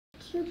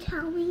You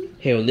tell me.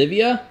 Hey,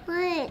 Olivia?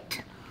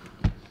 What?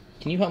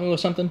 Can you help me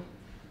with something?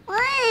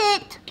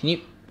 What? Can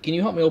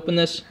you help me open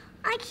this?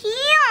 I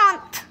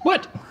can't.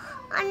 What?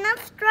 I'm not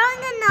strong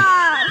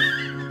enough.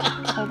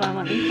 Hold on,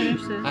 let me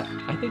finish this.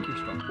 I think you're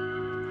strong.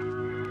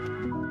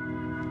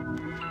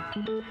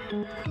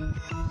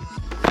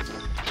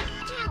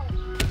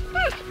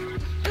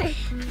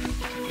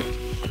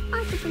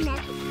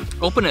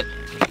 Open it.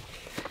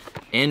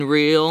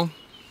 Nreal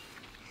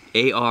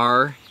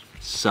AR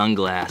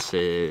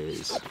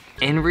sunglasses.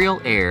 Nreal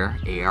Air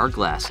AR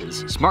glasses.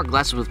 Smart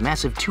glasses with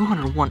massive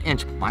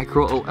 201-inch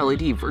micro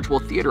OLED virtual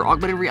theater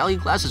augmented reality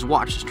glasses.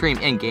 Watch, stream,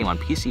 and game on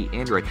PC,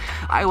 Android,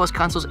 iOS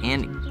consoles,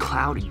 and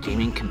cloud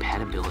gaming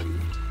compatibility.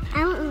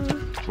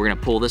 We're gonna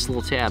pull this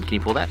little tab. Can you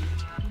pull that?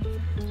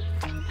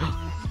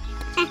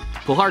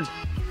 Pull hard.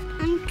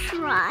 I'm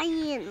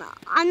trying.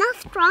 I'm not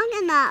strong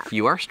enough.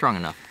 You are strong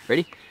enough.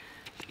 Ready?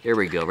 There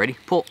we go. Ready?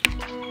 Pull.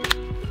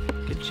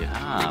 Good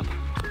job.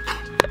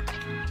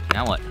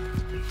 Now what?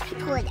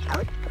 Pull it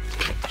out.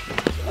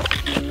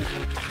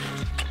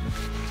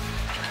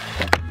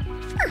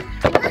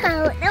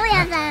 Whoa, now we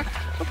have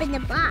to open the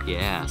box.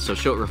 Yeah, so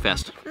show it real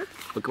fast.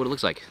 Look at what it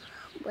looks like.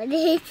 What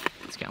is it?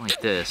 It's kind of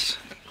like this.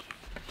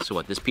 So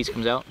what, this piece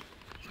comes out?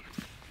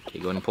 Okay,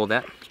 go ahead and pull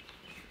that.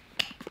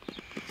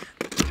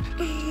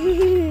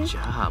 Good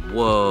job.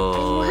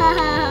 Whoa.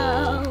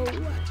 Whoa.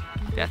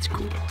 That's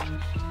cool.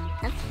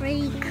 That's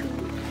pretty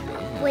cool.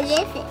 What is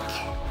it?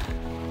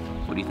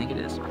 What do you think it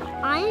is?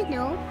 I don't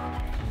know.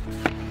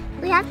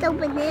 We have to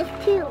open this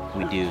too.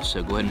 We do,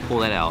 so go ahead and pull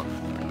that out.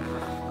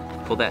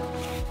 Pull that.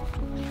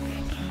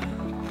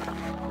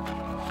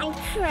 I'm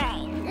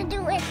trying to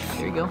do it.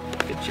 There you go.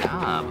 Good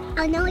job.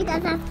 Oh no, we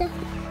don't have to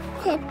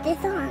tip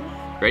this on.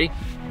 Ready?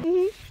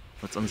 Mm-hmm.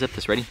 Let's unzip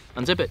this. Ready?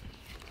 Unzip it.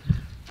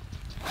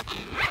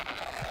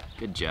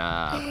 Good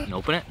job. And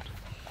open it.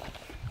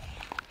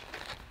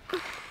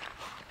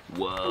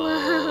 Whoa.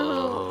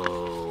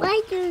 Whoa.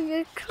 Why do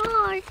your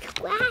cars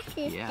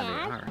glasses, Yeah, Dad?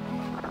 they are.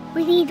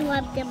 We need to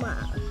wipe them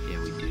off.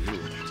 Yeah, we do.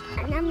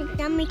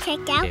 Let me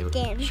check out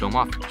Okay, them. show them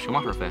off. Show them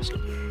off real fast.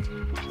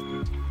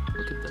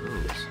 Look at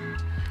those.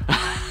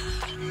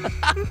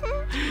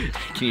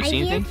 Can you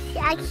see anything?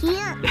 I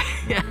can't.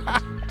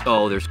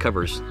 Oh, there's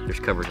covers. There's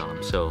covers on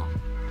them. So,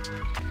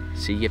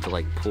 see, you have to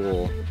like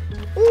pull.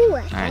 Ooh. All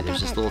right,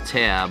 there's this little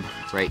tab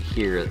right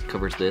here that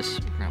covers this.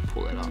 We're gonna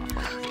pull that off.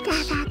 Like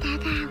this. Look.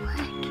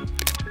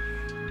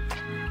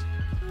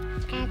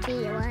 Daddy,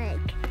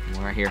 look.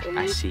 One right here.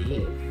 I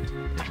see.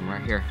 There's one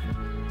right here.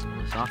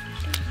 Pull this off.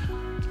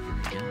 There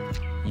we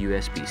go.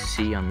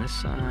 USB-C on this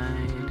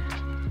side.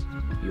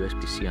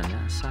 USB-C on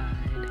that side.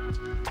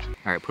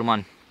 All right, put them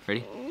on.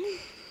 Ready?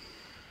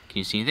 Can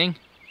you see anything?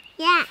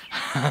 Yeah.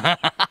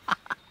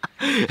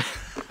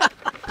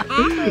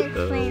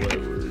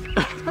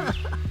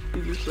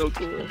 These are so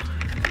cool.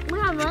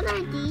 Wow, what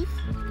are these?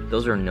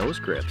 Those are nose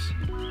grips.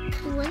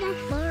 What are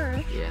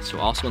for? Yeah, so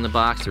also in the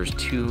box, there's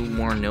 2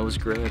 more nose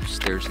grips.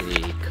 There's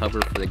a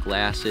cover for the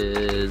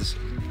glasses.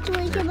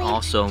 And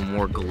also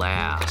more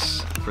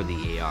glass for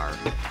the AR.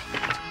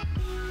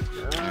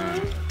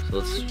 Alright, so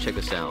let's check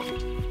this out.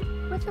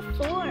 What's it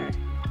for?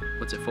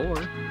 What's it for?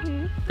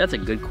 That's a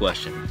good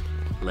question.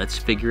 Let's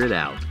figure it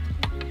out.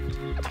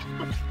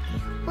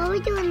 What are we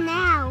doing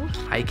now?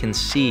 I can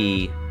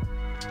see,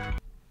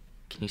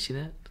 can you see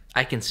that?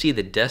 I can see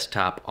the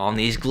desktop on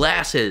these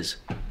glasses.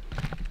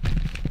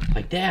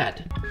 Like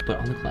that, but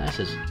on the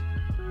glasses.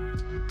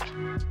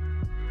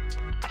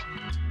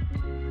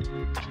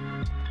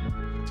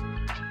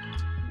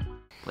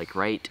 Like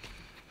right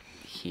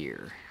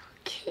here.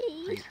 Okay.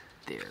 Right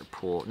there,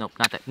 pull, nope,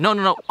 not that.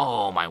 No.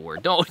 Oh my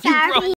word, don't, you Sorry. broke